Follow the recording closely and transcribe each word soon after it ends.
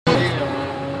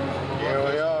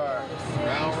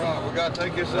gotta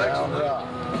take this exit. Round Rock.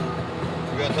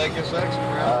 We gotta take this exit,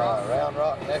 Round Rock. Round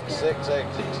Rock, next 6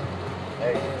 exits.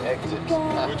 Exits.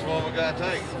 Which one we gotta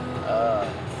take?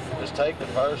 Just take the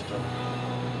first one.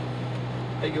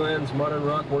 Kingsland's Modern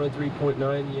Rock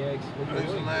 103.9 EX.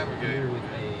 Who's the navigator?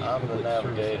 I'm the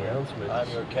navigator. I'm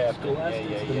your captain.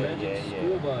 Yeah.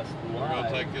 School bus We're gonna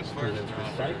take this first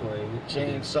recycling.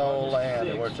 Chainsaw Land,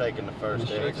 and we're taking the first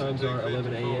The show exit. times are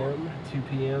 11 a.m., 2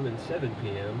 p.m., and 7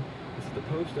 p.m. This is the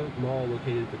Post Oak Mall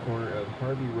located at the corner of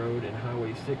Harvey Road and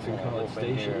Highway 6 in College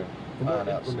Station. For more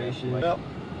information... Well,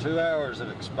 2 hours have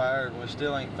expired and we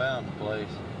still ain't found the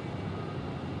place.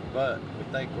 But we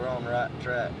think we're on the right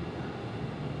track.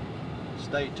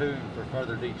 Stay tuned for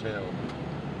further details.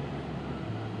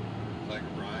 Take a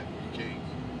right, Kings.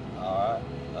 Alright.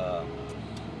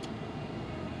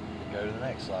 Go to the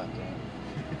next slide then.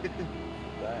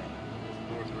 Dang.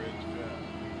 North Ridge Drive.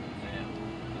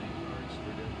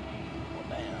 Well,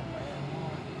 damn, man.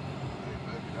 Hey,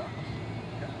 baby,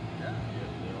 yeah,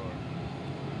 they are.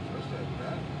 Supposed to have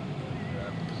that.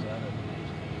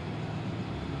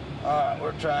 Alright,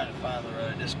 we're trying to find the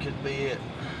road. This could be it.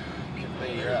 Could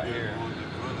be right here.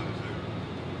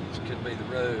 This could be the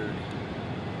road.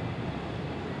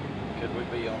 Could we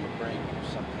be on the brink of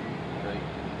something great?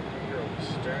 You're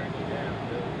staring you down,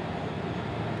 Bill.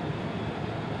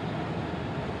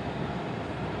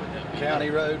 County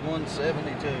Road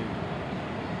 172.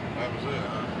 That was it,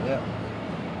 huh? Yeah.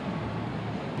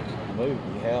 The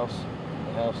movie the house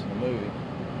in the movie,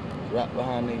 is right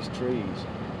behind these trees.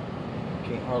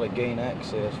 Can't hardly gain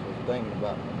access. We're thinking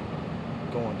about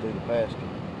going through the pasture.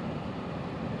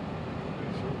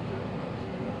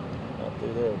 Out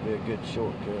through there would be a good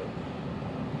shortcut.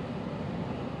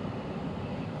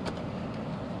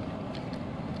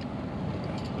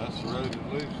 That's the road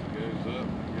that leads. It goes up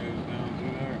and goes down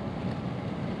through there.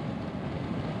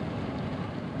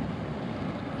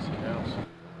 That's the house.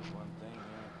 One thing,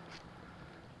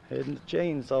 Heading to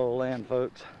Chainsaw Land,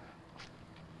 folks.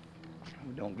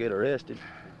 We don't get arrested.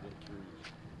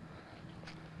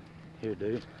 Here,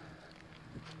 dude.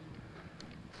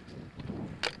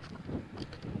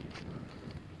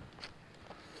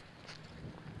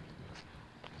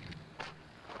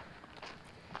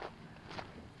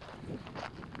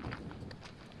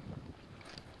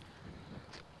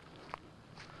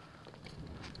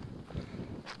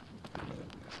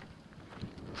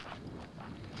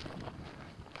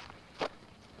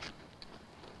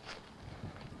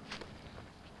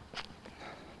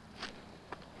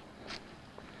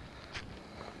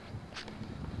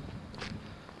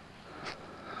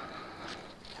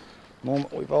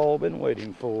 Moment we've all been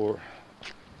waiting for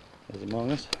is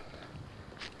among us.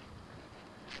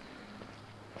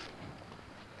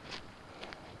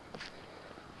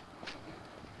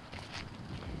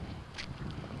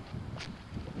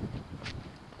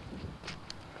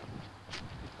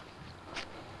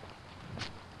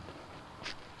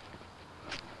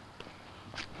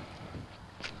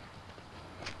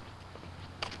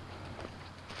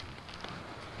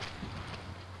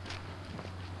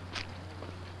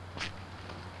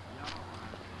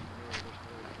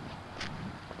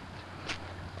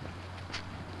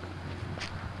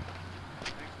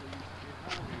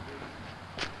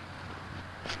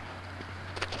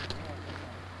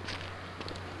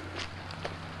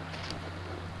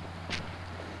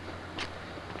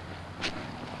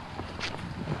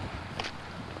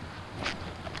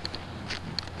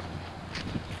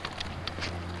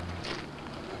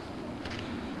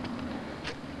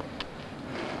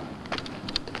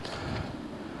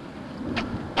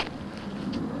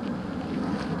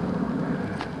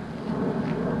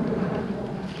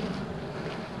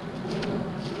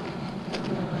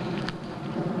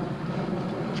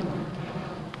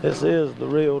 This is the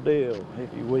real deal,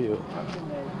 if you will. How can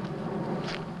they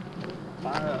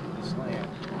fire up this land?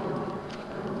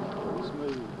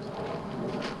 Smooth.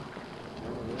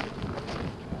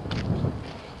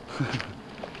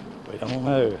 We don't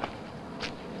know.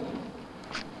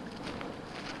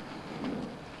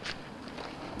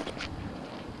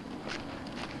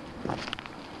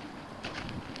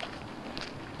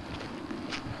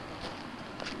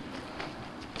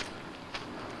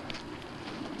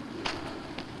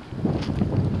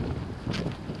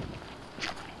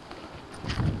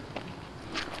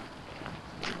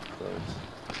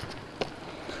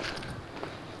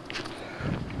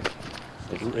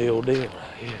 The real deal right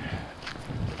here.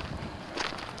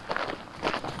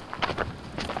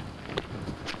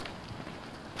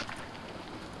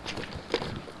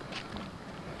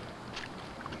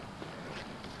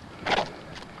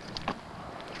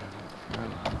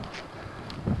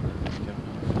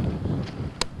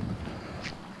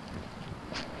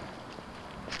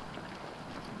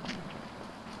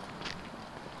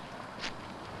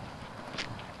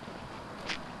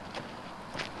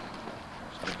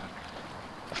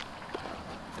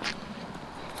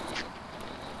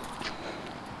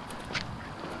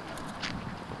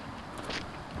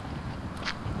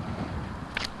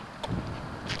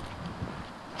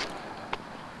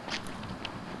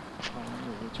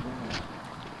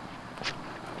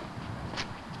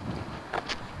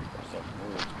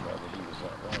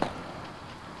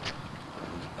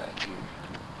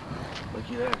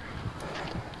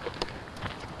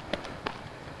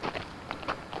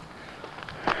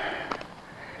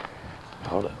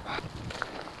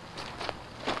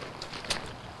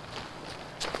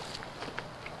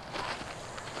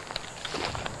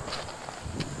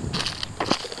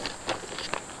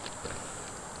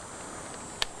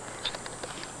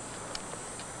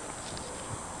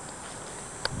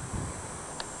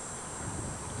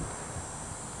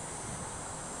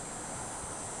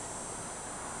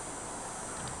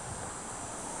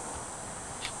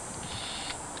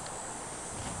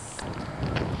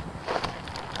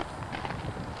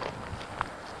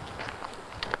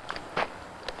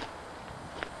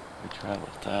 Travel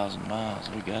 1,000 miles.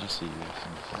 We gotta see this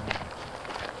inside.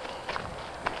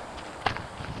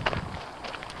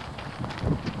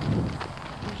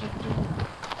 Where's that door?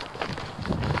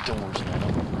 Door's not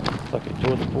open. Fuck it,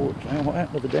 toward the porch. Man, what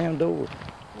happened to the damn door?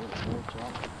 Where the porch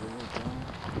off?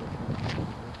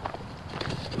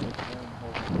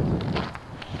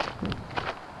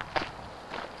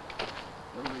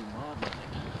 They're remodeling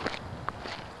it.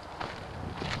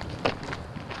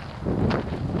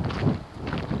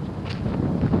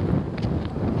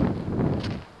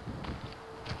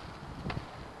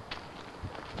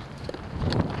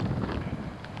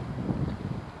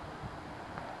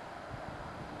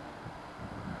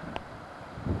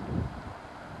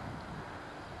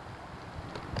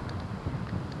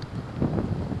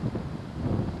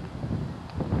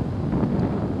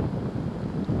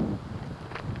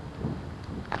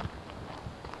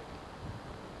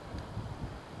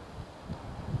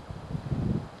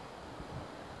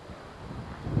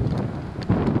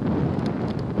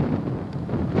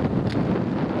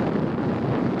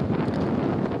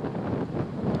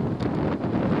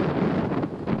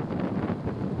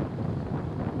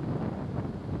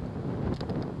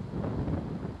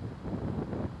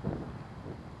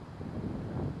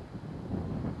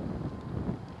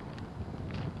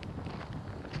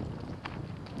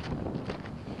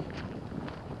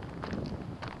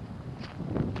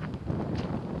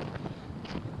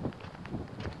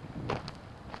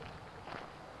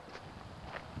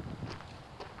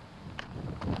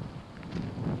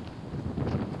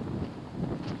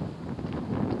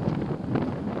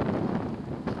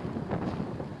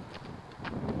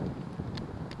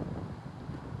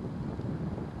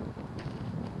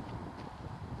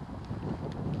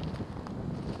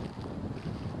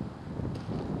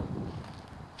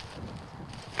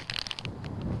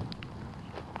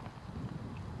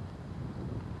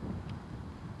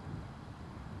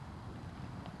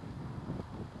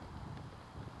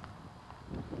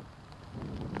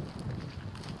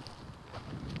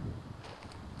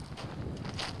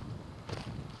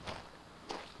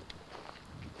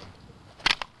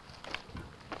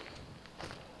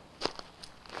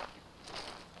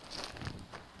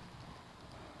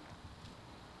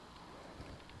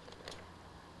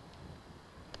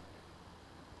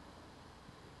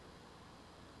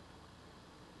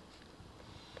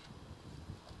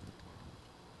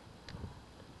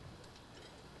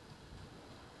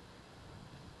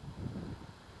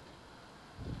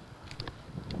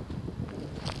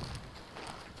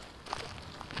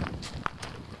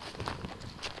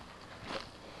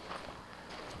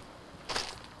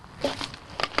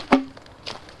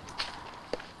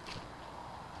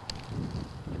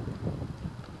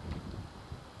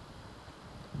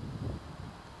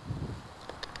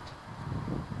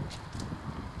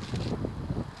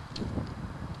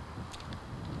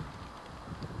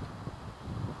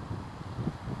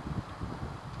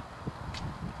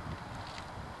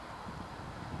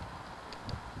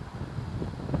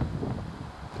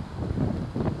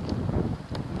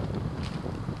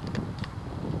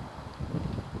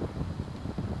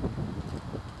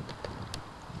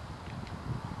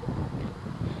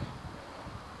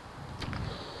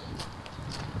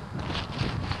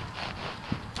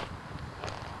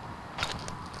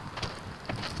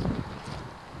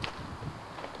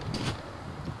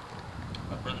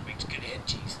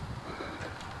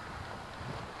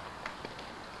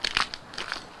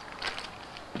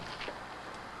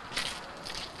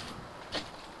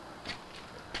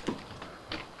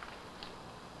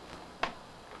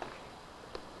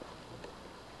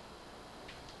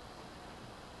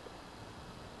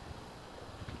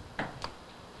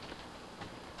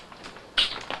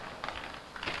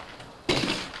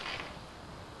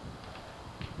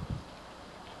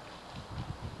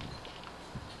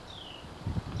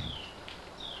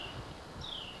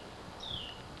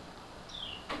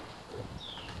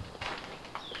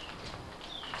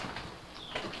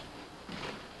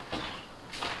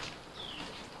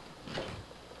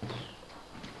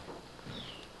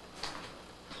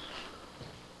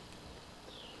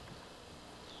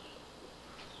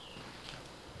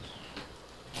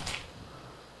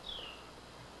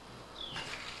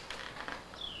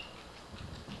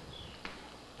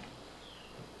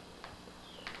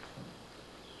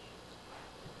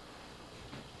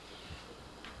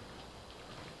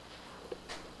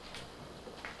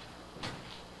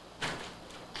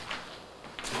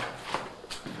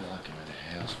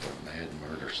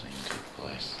 scene took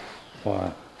place.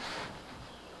 Why?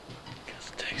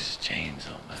 Because the Texas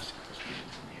Chainsaw Massacre was getting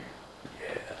in here.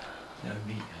 Yeah. No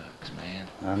meat hooks, man.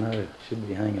 I know. Should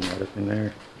be hanging right up in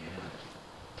there. Yeah.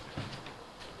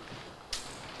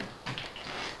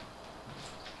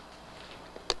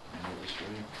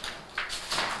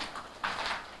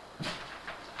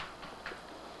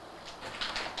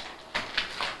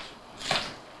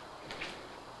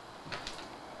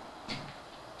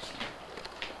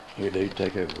 Here, dude,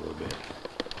 take over a little bit.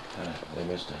 They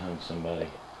must have hung somebody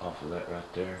off of that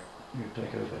right there. Here,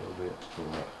 take over a little bit. For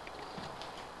what?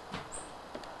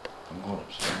 I'm going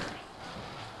upstairs.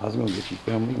 I was gonna get you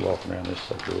filming me walking around this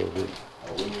sucker a little bit.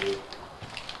 Oh, we will.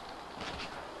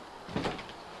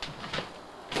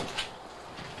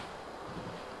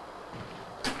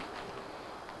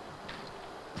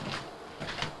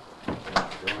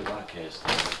 Really like has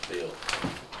things built.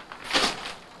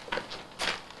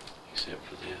 Except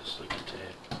for this, look at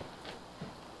that.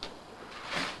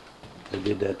 They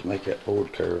did that to make that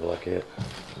board curve like that.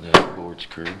 That board's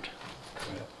curved.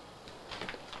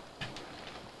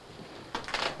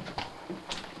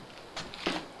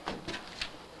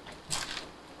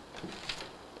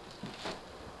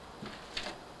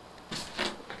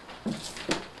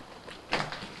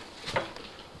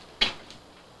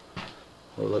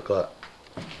 What it look like?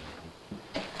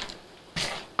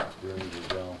 Rooms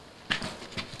are gone.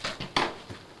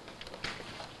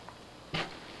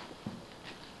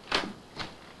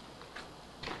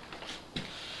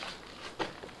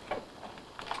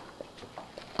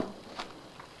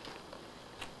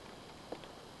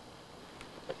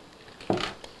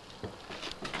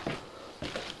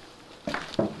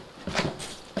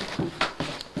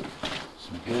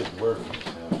 Some good work in this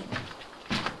house.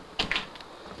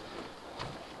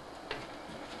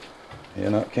 Yeah,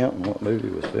 not counting what movie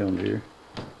was filmed here.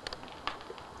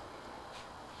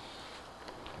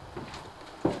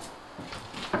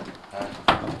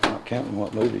 Not counting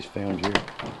what movies filmed here.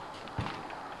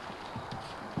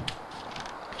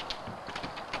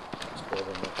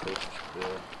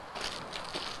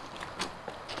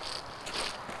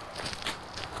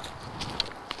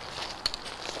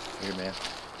 Here, man.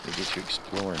 They get you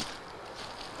exploring.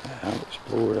 I've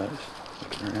explored, I just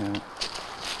looking around.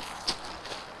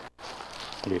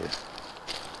 Here.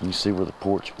 You see where the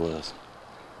porch was.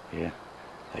 Yeah.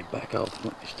 Hey, back off.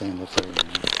 Let me stand up there.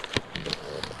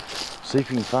 See if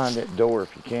you can find that door.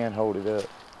 If you can, hold it up.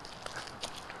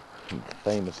 The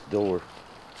famous door. Looks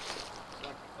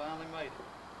like we finally made it.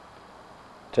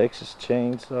 Texas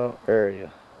Chainsaw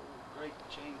area. Great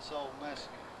Chainsaw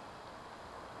Massacre.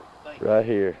 Right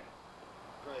here.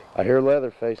 Great. I hear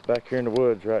Leatherface back here in the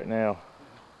woods right now.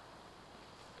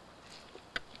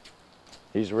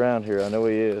 He's around here. I know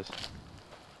he is.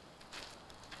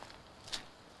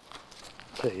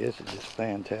 I tell you, this is just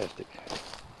fantastic.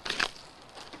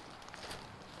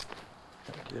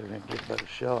 Get it and get a better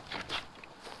shot.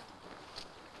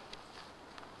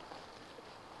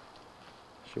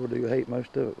 Sure do hate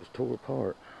most of it was tore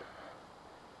apart.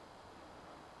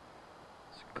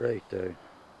 It's great though.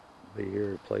 Be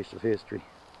here, a place of history.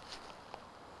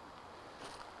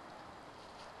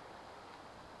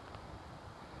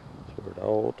 That's where it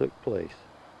all took place.